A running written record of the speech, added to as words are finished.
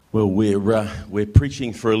Well, we're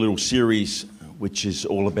preaching for a little series which is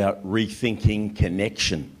all about rethinking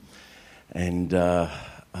connection, and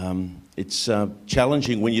it's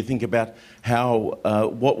challenging when you think about how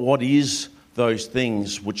what is those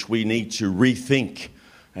things which we need to rethink,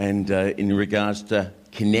 and in regards to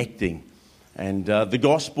connecting, and the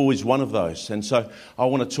gospel is one of those. And so I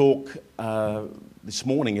want to talk this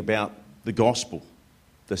morning about the gospel,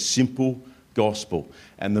 the simple gospel,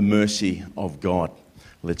 and the mercy of God.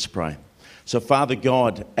 Let's pray. So, Father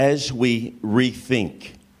God, as we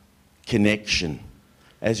rethink connection,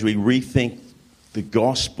 as we rethink the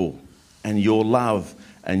gospel and your love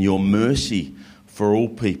and your mercy for all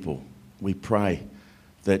people, we pray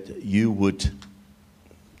that you would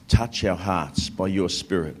touch our hearts by your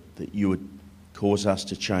Spirit, that you would cause us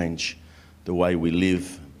to change the way we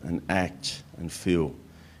live and act and feel.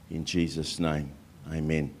 In Jesus' name,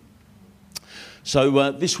 amen.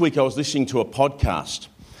 So this week I was listening to a podcast,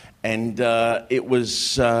 and it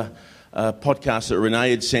was a podcast that Renee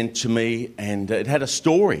had sent to me, and it had a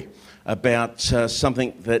story about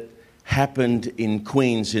something that happened in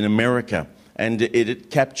Queens in America, and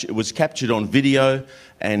it was captured on video,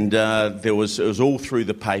 and it was all through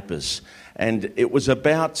the papers, and it was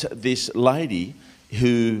about this lady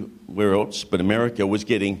who, where else but America, was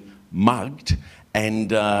getting mugged, and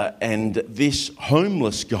this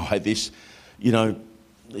homeless guy, this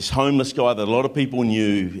homeless guy that a lot of people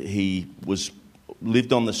knew, he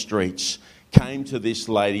lived on the streets, came to this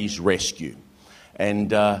lady's rescue.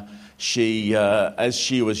 And she, as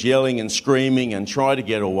she was yelling and screaming and tried to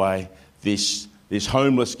get away, this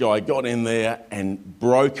homeless guy got in there and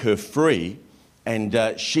broke her free.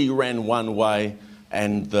 And she ran one way,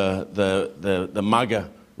 and the mugger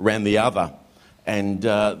ran the other. And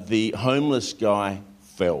the homeless guy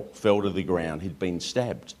fell to the ground. He'd been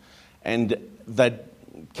stabbed. And they'd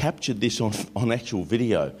captured this on actual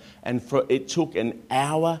video, and it took an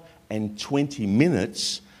hour and 20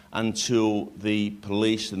 minutes until the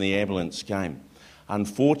police and the ambulance came.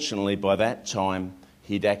 Unfortunately, by that time,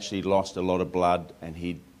 he'd actually lost a lot of blood and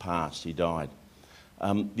he'd passed, he died.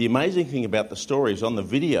 The amazing thing about the story is on the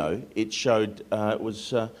video, it showed it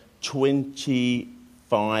was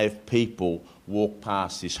 25 people walked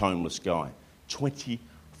past this homeless guy.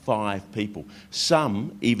 25 people.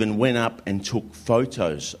 Some even went up and took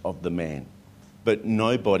photos of the man, but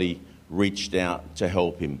nobody reached out to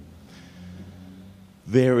help him.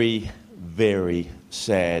 Very, very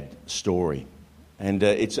sad story. And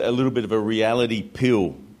it's a little bit of a reality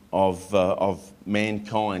pill of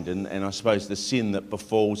mankind and I suppose the sin that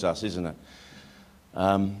befalls us, isn't it?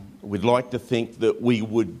 We'd like to think that we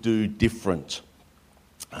would do different.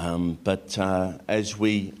 But as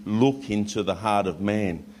we look into the heart of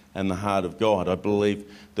man and the heart of God, I believe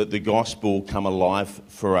that the gospel will come alive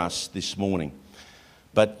for us this morning.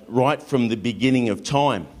 But right from the beginning of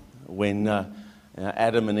time, when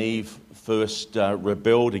Adam and Eve first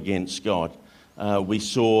rebelled against God, we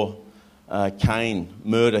saw Cain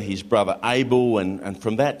murder his brother Abel, and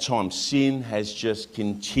from that time sin has just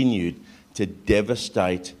continued to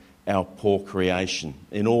devastate our poor creation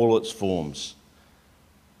in all its forms.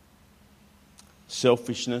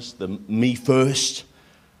 Selfishness, the me first,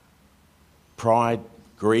 pride,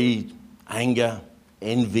 greed, anger,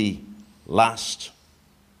 envy, lust,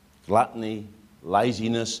 gluttony,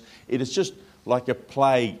 laziness. It is just like a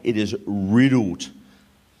plague. It has riddled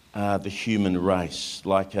the human race,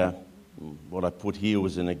 like what I put here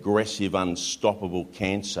was an aggressive, unstoppable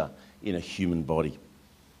cancer in a human body.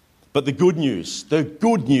 But the good news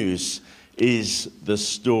is the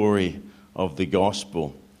story of the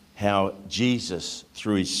gospel, how Jesus,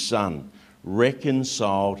 through his Son,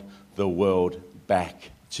 reconciled the world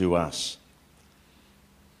back to us.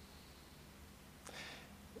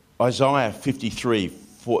 Isaiah 53,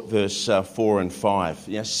 verse 4 and 5.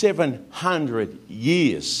 700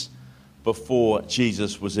 years before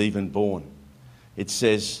Jesus was even born, it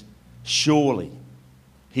says, "Surely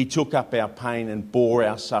he took up our pain and bore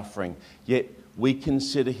our suffering, yet we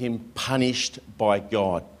consider him punished by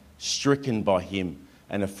God, stricken by him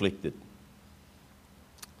and afflicted."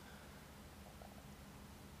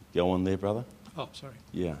 Go on there, brother. Oh, sorry.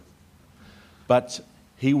 Yeah. "But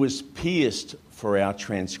he was pierced for our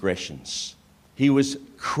transgressions. He was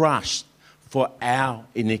crushed for our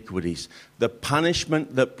iniquities. The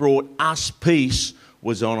punishment that brought us peace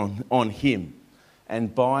was on him.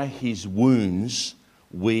 And by his wounds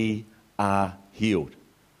we are healed."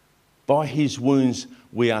 By his wounds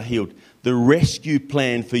we are healed. The rescue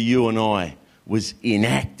plan for you and I was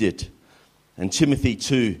enacted. And Timothy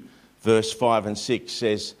 2, verse 5 and 6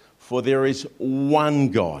 says, "For there is one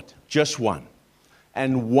God," just one,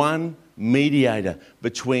 "and one mediator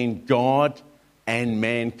between God and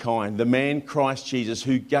mankind, the man Christ Jesus,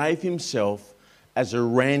 who gave himself as a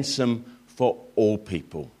ransom for all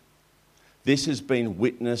people. This has been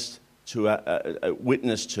witnessed to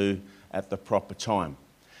at the proper time.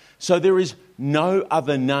 So there is no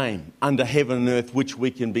other name under heaven and earth which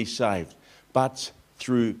we can be saved, but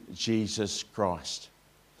through Jesus Christ.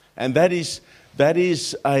 And that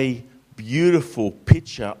is a beautiful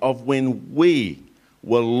picture of when we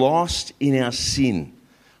were lost in our sin,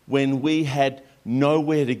 when we had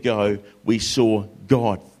nowhere to go, we saw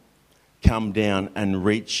God come down and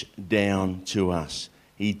reach down to us.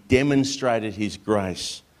 He demonstrated his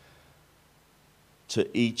grace to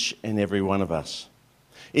each and every one of us.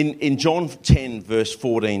 In John 10, verse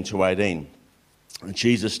 14 to 18,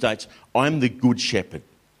 Jesus states, "I am the good shepherd.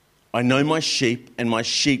 I know my sheep, and my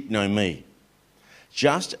sheep know me.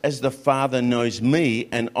 Just as the Father knows me,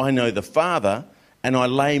 and I know the Father, and I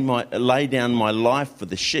lay down my life for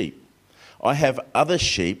the sheep. I have other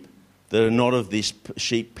sheep that are not of this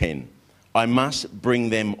sheep pen. I must bring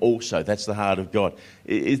them also." That's the heart of God.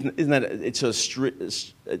 Isn't that?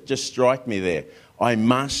 It just strike me there. I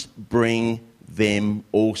must bring them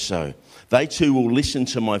also. They too will listen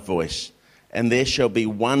to my voice, and there shall be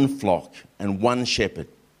one flock and one shepherd.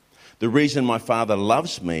 The reason my Father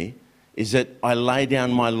loves me is that I lay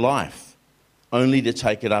down my life only to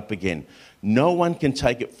take it up again. No one can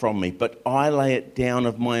take it from me, but I lay it down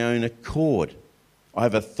of my own accord. I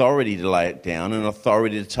have authority to lay it down and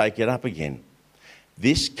authority to take it up again.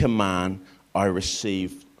 This command I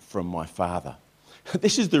received from my Father.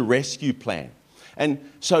 This is the rescue plan. And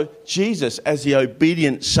so Jesus, as the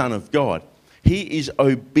obedient Son of God, he is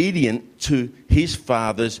obedient to his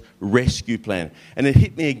Father's rescue plan. And it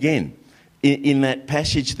hit me again in that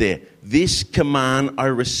passage there. This command I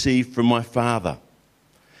received from my Father.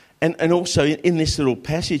 And also in this little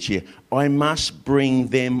passage here, I must bring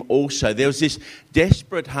them also. There was this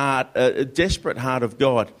desperate heart of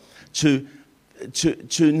God to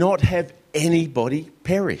not have anybody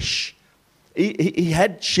perish. He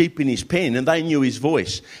had sheep in his pen and they knew his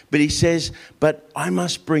voice. But he says, but I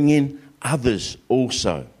must bring in others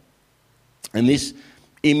also. And this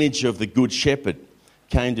image of the Good Shepherd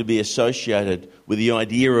came to be associated with the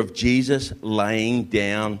idea of Jesus laying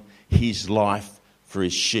down his life for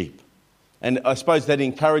his sheep. And I suppose that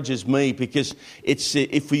encourages me because it's,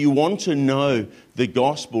 if you want to know the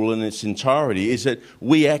gospel in its entirety, is that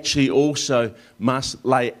we actually also must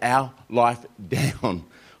lay our life down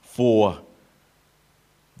for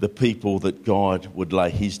the people that God would lay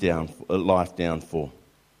his life down for.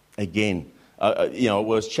 Again, I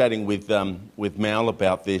was chatting with Mal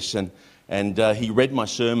about this, and he read my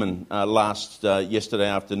sermon yesterday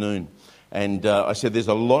afternoon, and I said, "There's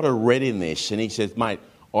a lot of red in this," and he says, "Mate,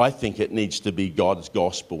 I think it needs to be God's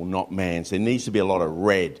gospel, not man's. There needs to be a lot of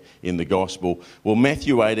red in the gospel." Well,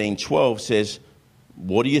 Matthew 18:12 says,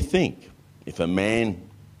 "What do you think? If a man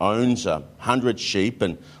owns 100 sheep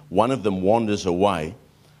and one of them wanders away,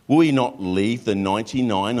 will he not leave the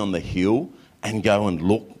 99 on the hill and go and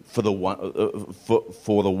look for the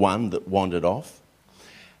one that wandered off?"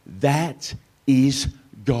 That is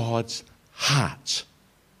God's heart,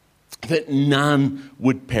 that none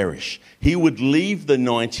would perish. He would leave the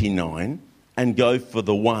 99 and go for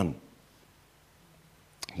the one.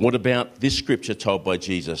 What about this scripture told by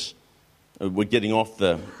Jesus? We're getting off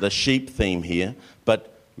the sheep theme here, but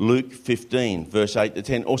Luke 15, verse 8 to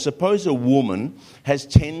 10. "Or suppose a woman has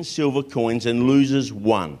 10 silver coins and loses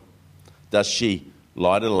one. Does she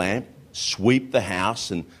light a lamp, sweep the house,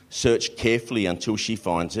 and search carefully until she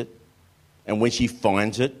finds it? And when she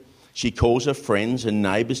finds it, she calls her friends and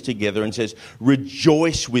neighbours together and says,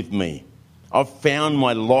 'Rejoice with me, I've found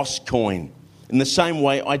my lost coin.' In the same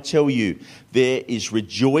way, I tell you, there is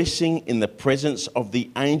rejoicing in the presence of the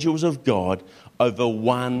angels of God over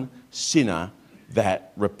one sinner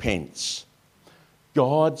that repents."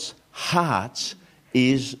 God's heart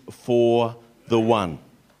is for the one.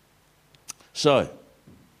 So,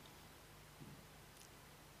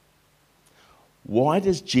 why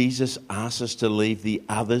does Jesus ask us to leave the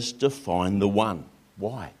others to find the one?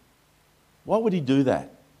 Why? Why would he do that?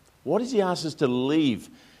 Why does he ask us to leave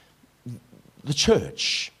the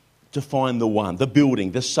church to find the one, the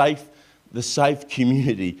building, the safe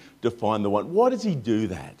community to find the one? Why does he do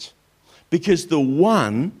that? Because the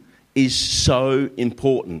one is so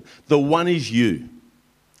important. The one is you.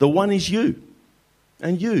 The one is you.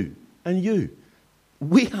 And you. And you.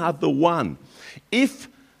 We are the one. If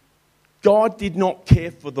God did not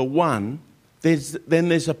care for the one, then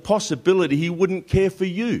there's a possibility he wouldn't care for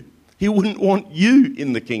you. He wouldn't want you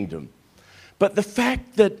in the kingdom. But the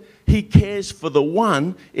fact that he cares for the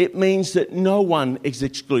one, it means that no one is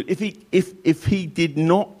excluded. If he did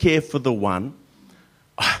not care for the one,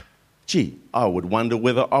 I would wonder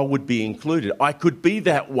whether I would be included. I could be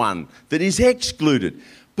that one that is excluded.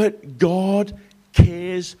 But God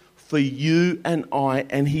cares for you and I,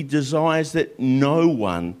 and he desires that no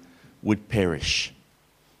one would perish.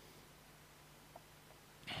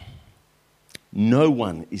 No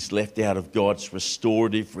one is left out of God's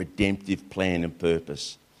restorative, redemptive plan and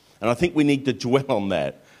purpose. And I think we need to dwell on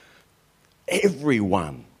that.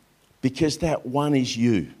 Everyone. Because that one is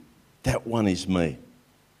you. That one is me.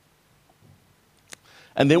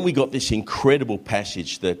 And then we got this incredible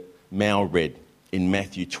passage that Mal read in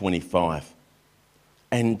Matthew 25.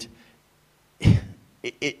 And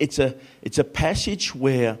it's a passage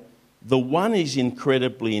where the one is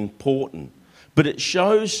incredibly important. But it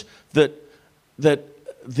shows that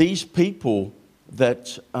these people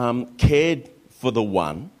that cared for the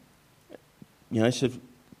one, said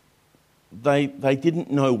they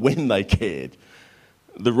didn't know when they cared.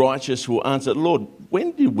 The righteous will answer, Lord,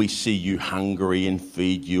 when did we see you hungry and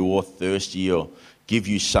feed you, or thirsty or give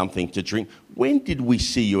you something to drink? When did we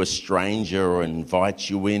see you a stranger or invite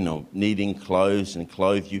you in, or needing clothes and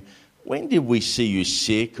clothe you? When did we see you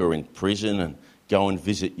sick or in prison and go and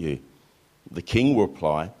visit you? The king will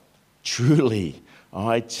reply, truly,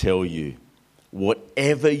 I tell you,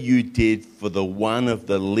 whatever you did for the one of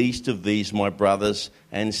the least of these, my brothers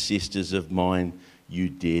and sisters of mine, you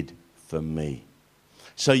did for me.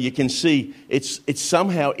 So you can see it's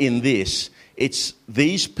somehow in this, it's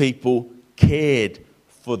these people cared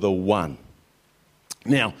for the one.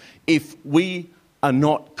 Now, if we are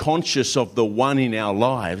not conscious of the one in our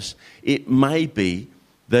lives, it may be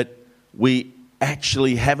that we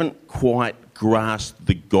actually haven't quite grasped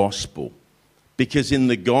the gospel. Because in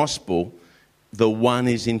the gospel, the one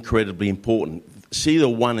is incredibly important. See the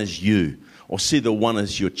one as you, or see the one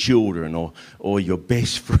as your children, or your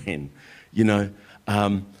best friend.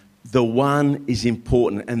 The one is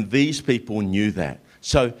important, and these people knew that.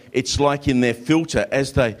 So it's like in their filter,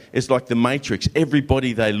 it's like the Matrix.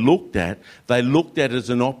 Everybody they looked at as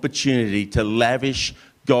an opportunity to lavish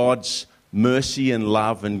God's mercy and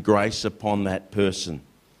love and grace upon that person.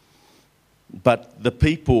 But the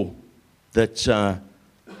people that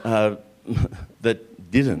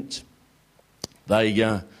didn't,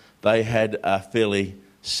 they had a fairly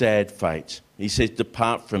sad fate. He says,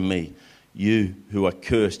 "Depart from me, you who are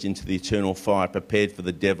cursed, into the eternal fire, prepared for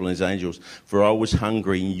the devil and his angels. For I was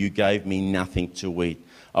hungry, and you gave me nothing to eat.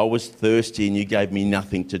 I was thirsty, and you gave me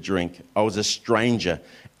nothing to drink. I was a stranger,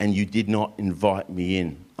 and you did not invite me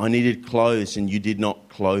in. I needed clothes, and you did not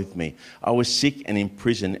clothe me. I was sick and in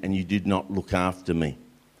prison, and you did not look after me."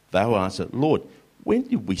 They will answer, "Lord, when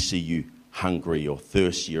did we see you hungry or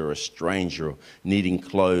thirsty or a stranger or needing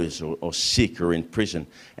clothes or sick or in prison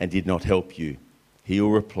and did not help you?" He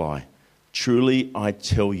will reply, "Truly I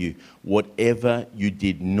tell you, whatever you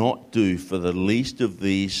did not do for the least of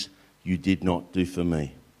these, you did not do for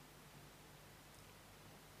me."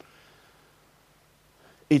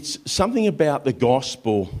 It's something about the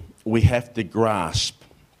gospel we have to grasp.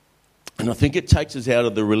 And I think it takes us out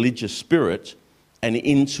of the religious spirit and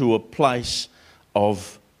into a place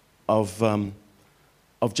of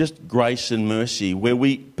just grace and mercy, where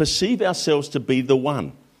we perceive ourselves to be the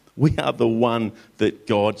one. We are the one that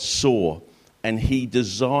God saw, and he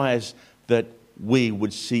desires that we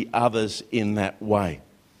would see others in that way.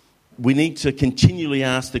 We need to continually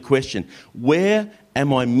ask the question, where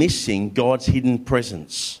am I missing God's hidden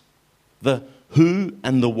presence? The who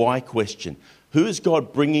and the why question. Who is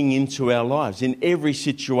God bringing into our lives in every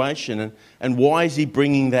situation, and why is he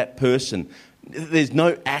bringing that person? There's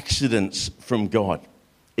no accidents from God.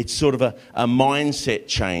 It's sort of a mindset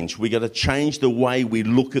change. We've got to change the way we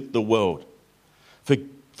look at the world.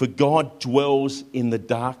 For God dwells in the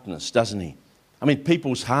darkness, doesn't he? I mean,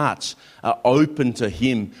 people's hearts are open to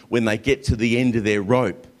him when they get to the end of their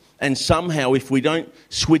rope. And somehow, if we don't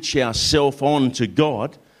switch ourselves on to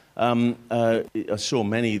God, I saw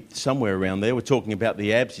Manny somewhere around there. We're talking about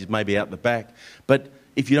the abs. He's maybe out the back. But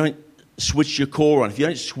if you don't switch your core on, if you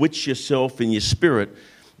don't switch yourself in your spirit,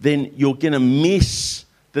 then you're going to miss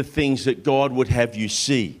the things that God would have you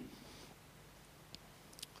see.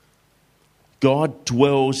 God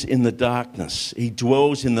dwells in the darkness. He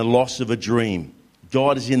dwells in the loss of a dream.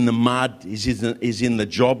 God is in the mud. He's in the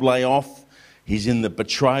job layoff. He's in the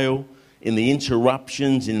betrayal, in the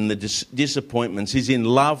interruptions, in the disappointments. He's in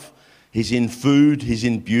love. He's in food. He's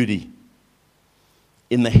in beauty.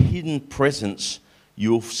 In the hidden presence,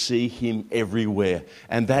 you'll see him everywhere.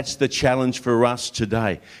 And that's the challenge for us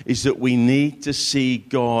today, is that we need to see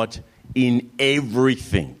God in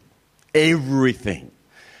everything. Everything.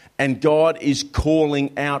 And God is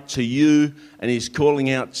calling out to you and He's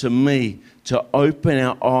calling out to me to open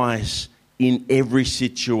our eyes in every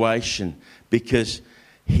situation, because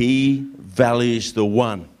He values the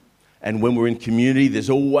one. And when we're in community, there's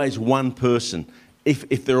always one person.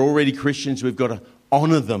 If they're already Christians, we've got to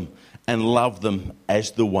honour them and love them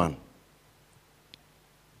as the one.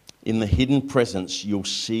 In the hidden presence, you'll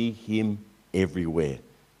see Him everywhere.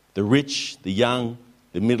 The rich, the young,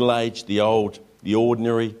 the middle-aged, the old, the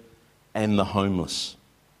ordinary, and the homeless.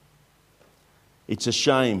 It's a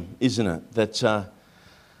shame, isn't it,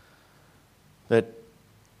 that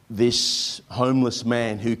this homeless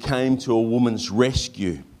man who came to a woman's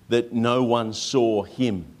rescue, that no one saw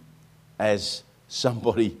him as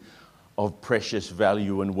somebody of precious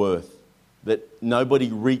value and worth, that nobody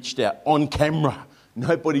reached out on camera,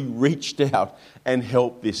 nobody reached out and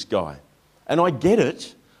helped this guy. And I get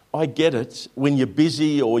it when you're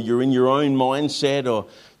busy or you're in your own mindset, or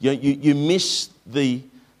you miss the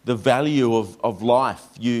value of life.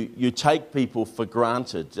 You take people for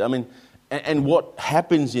granted. I mean, and what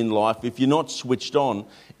happens in life, if you're not switched on,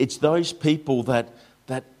 it's those people that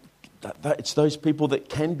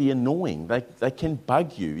can be annoying. They can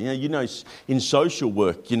bug you. You know, in social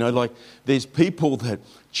work, like there's people that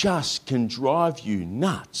just can drive you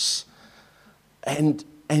nuts, and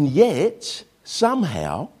yet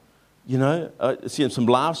somehow, I see some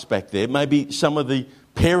laughs back there. Maybe some of the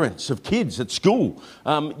parents of kids at school,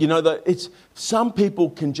 some people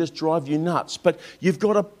can just drive you nuts, but you've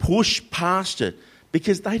got to push past it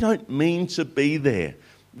because they don't mean to be there.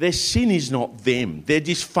 Their sin is not them. Their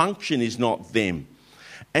dysfunction is not them.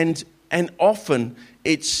 And often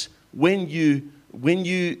it's when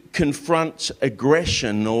you confront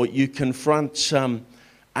aggression, or you confront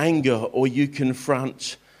anger, or you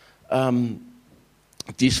confront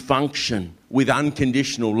dysfunction with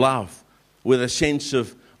unconditional love, with a sense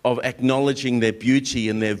of acknowledging their beauty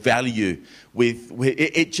and their value,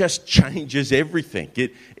 it just changes everything.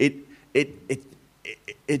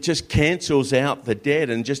 It just cancels out the dead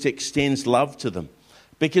and just extends love to them.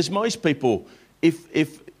 Because most people, if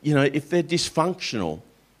they're dysfunctional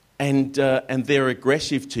and they're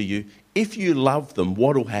aggressive to you, if you love them,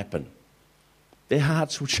 what will happen? Their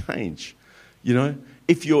hearts will change.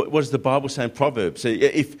 If what does the Bible say in Proverbs?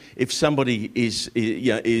 If somebody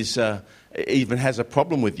even has a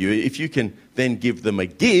problem with you, if you can then give them a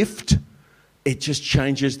gift, it just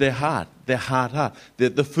changes their heart.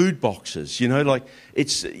 The food boxes,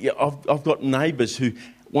 I've got neighbours who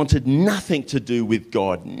wanted nothing to do with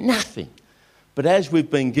God, nothing. But as we've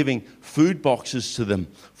been giving food boxes to them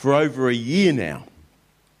for over a year now,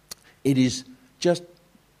 it is just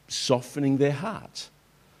softening their hearts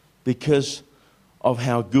because of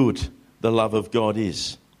how good the love of God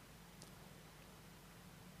is.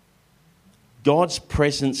 God's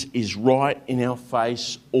presence is right in our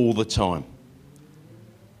face all the time.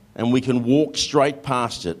 And we can walk straight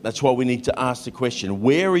past it. That's why we need to ask the question,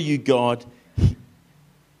 where are you, God?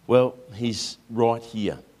 Well, He's right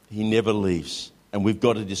here. He never leaves. And we've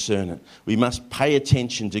got to discern it. We must pay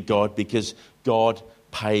attention to God because God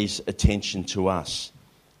pays attention to us.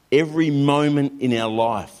 Every moment in our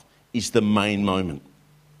life is the main moment.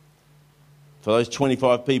 For those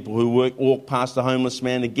 25 people who walked past the homeless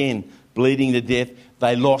man again, bleeding to death,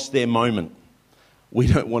 they lost their moment. We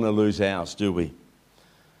don't want to lose ours, do we?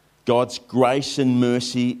 God's grace and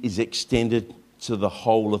mercy is extended to the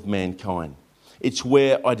whole of mankind. It's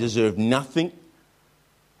where I deserve nothing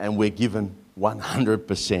and we're given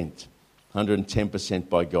 100%, 110%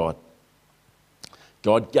 by God.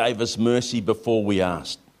 God gave us mercy before we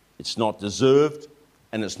asked. It's not deserved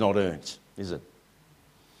and it's not earned, is it?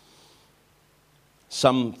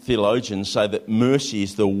 Some theologians say that mercy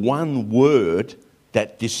is the one word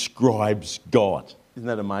that describes God. Isn't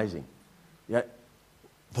that amazing? Yeah.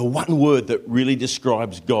 The one word that really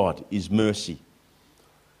describes God is mercy.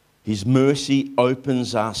 His mercy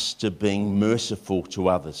opens us to being merciful to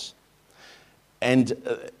others. And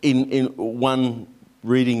in one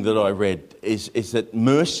reading that I read is that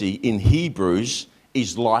mercy in Hebrews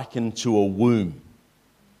is likened to a womb.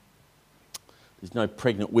 There's no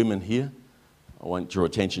pregnant women here. I won't draw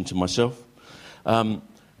attention to myself.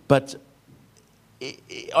 But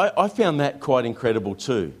I found that quite incredible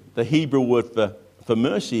too. The Hebrew word for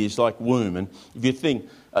mercy is like womb. And if you think,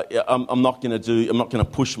 I'm not going to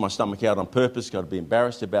push my stomach out on purpose, got to be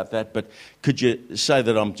embarrassed about that. But could you say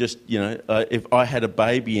that I'm just, if I had a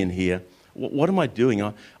baby in here, what am I doing?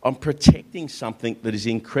 I'm protecting something that is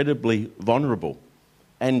incredibly vulnerable.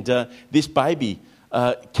 And this baby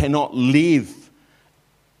cannot live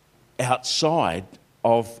outside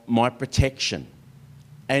of my protection.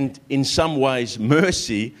 And in some ways,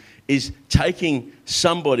 mercy is taking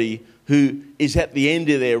somebody who is at the end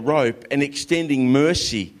of their rope and extending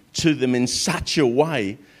mercy to them in such a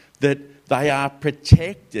way that they are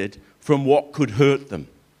protected from what could hurt them.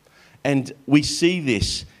 And we see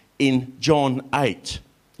this in John 8,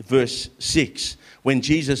 verse 6, when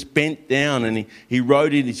Jesus bent down and he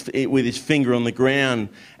wrote with his finger on the ground.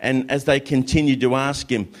 And as they continued to ask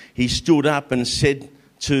him, he stood up and said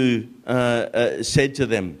to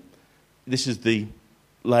them, this is the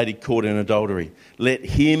lady caught in adultery, "Let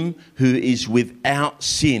him who is without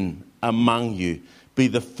sin among you be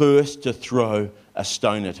the first to throw a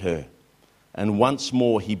stone at her." And once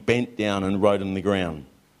more he bent down and wrote on the ground.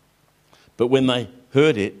 But when they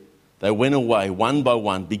heard it, they went away one by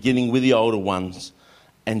one, beginning with the older ones,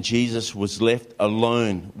 and Jesus was left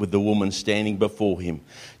alone with the woman standing before him.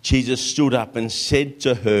 Jesus stood up and said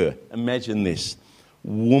to her, imagine this,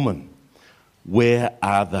 "Woman, where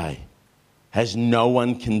are they? Has no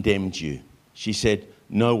one condemned you?" She said,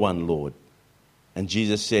 "No one, Lord." And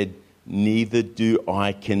Jesus said, "Neither do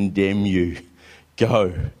I condemn you.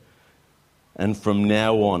 Go, and from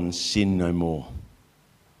now on sin no more."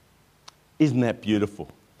 Isn't that beautiful?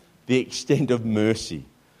 The extent of mercy.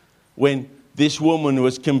 When this woman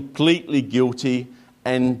was completely guilty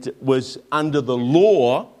and was under the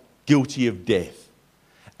law guilty of death.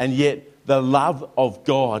 And yet the love of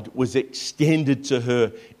God was extended to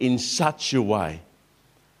her in such a way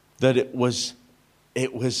that it was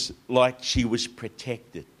like she was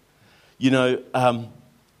protected. You know,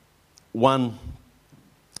 one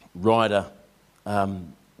writer,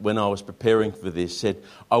 when I was preparing for this, said,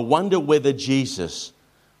 "I wonder whether Jesus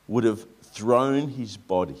would have thrown his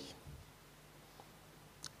body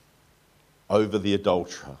over the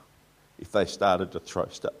adulterer if they started to throw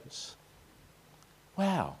stones."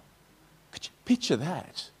 Wow. Could you picture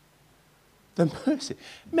that? The mercy.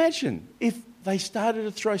 Imagine if they started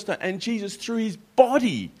to throw stones and Jesus threw his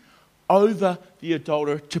body over the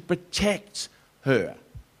adulterer to protect her.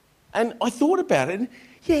 And I thought about it, and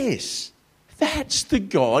yes, that's the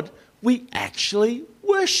God we actually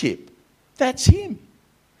worship. That's him.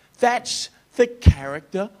 That's the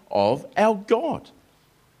character of our God.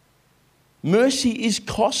 Mercy is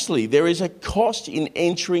costly. There is a cost in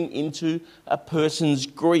entering into a person's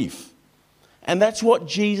grief. And that's what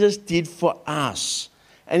Jesus did for us.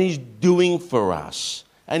 And he's doing for us.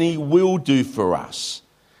 And he will do for us.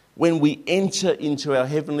 When we enter into our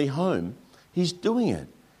heavenly home, he's doing it.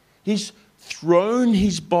 He's thrown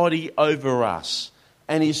his body over us.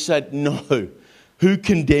 And he said, "No, who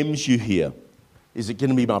condemns you here? Is it going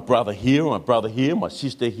to be my brother here, my brother here, my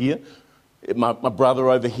sister here? My brother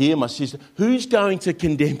over here, my sister? Who's going to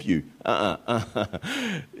condemn you?"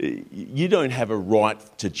 You don't have a right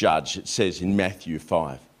to judge, it says in Matthew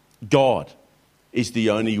 5. God is the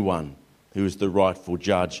only one who is the rightful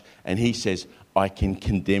judge. And he says, "I can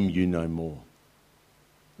condemn you no more."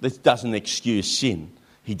 This doesn't excuse sin.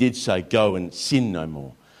 He did say, "Go and sin no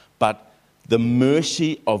more." But the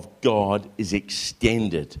mercy of God is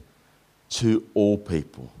extended to all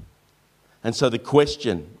people. And so the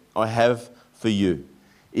question I have for you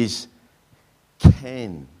is,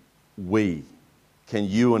 can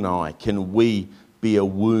you and I, can we be a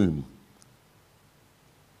womb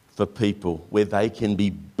for people where they can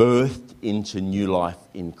be birthed into new life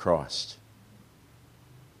in Christ?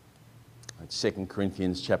 2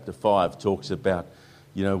 Corinthians chapter 5 talks about,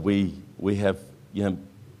 we've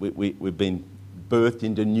been birthed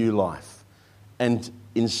into new life. And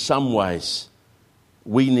in some ways,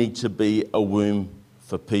 we need to be a womb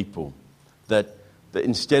for people. That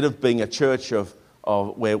instead of being a church of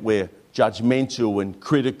where we're judgmental and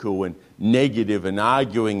critical and negative and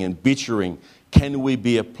arguing and bickering, can we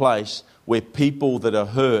be a place where people that are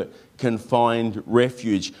hurt can find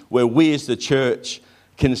refuge? Where we as the church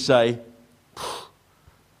can say,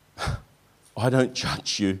 "I don't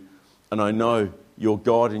judge you, and I know your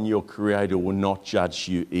God and your Creator will not judge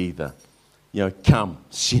you either. Come,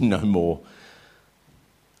 sin no more."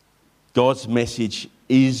 God's message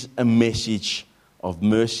is a message of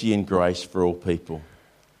mercy and grace for all people.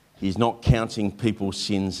 He's not counting people's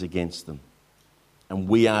sins against them. And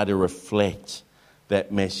we are to reflect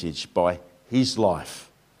that message by his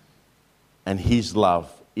life and his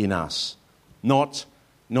love in us. Not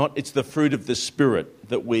it's the fruit of the Spirit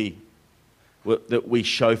that we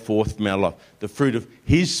show forth from our life. The fruit of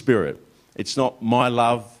his Spirit. It's not my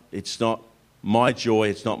love, it's not my joy,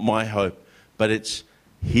 it's not my hope, but it's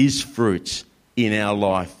his fruit in our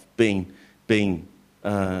life being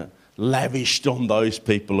lavished on those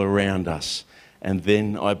people around us. And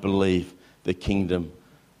then I believe the kingdom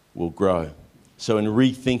will grow. So in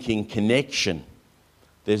rethinking connection,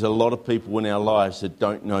 there's a lot of people in our lives that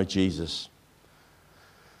don't know Jesus.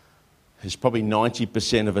 There's probably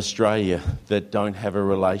 90% of Australia that don't have a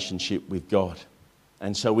relationship with God.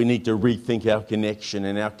 And so we need to rethink our connection.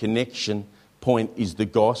 And our connection point is the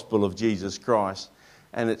gospel of Jesus Christ.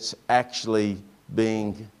 And it's actually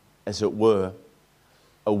being, as it were,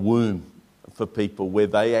 a womb for people where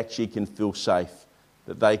they actually can feel safe,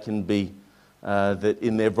 that they can be, that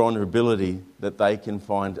in their vulnerability, that they can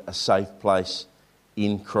find a safe place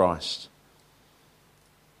in Christ.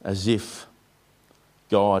 As if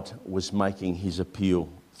God was making his appeal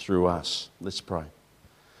through us. Let's pray.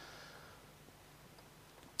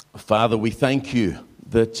 Father, we thank you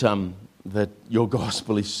that that your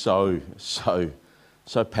gospel is so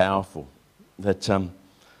powerful. That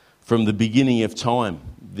from the beginning of time,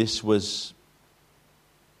 this was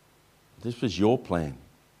your plan.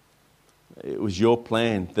 It was your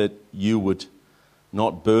plan that you would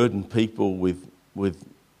not burden people with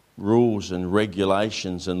rules and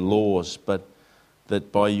regulations and laws, but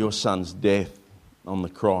that by your Son's death on the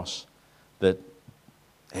cross, that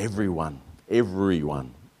everyone, every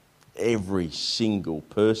single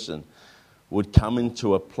person would come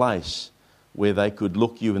into a place where they could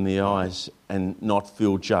look you in the eyes and not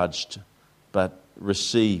feel judged, but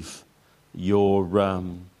receive your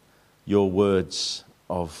words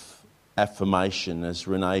of affirmation, as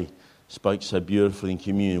Renee spoke so beautifully in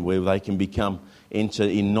communion, where they can enter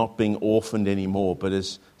in not being orphaned anymore, but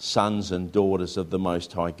as sons and daughters of the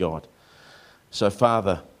Most High God. So,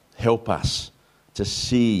 Father, help us to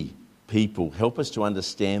see people. Help us to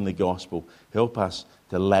understand the gospel. Help us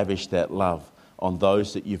to lavish that love on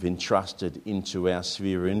those that you've entrusted into our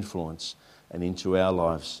sphere of influence and into our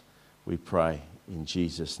lives. We pray in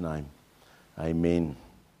Jesus' name. Amen.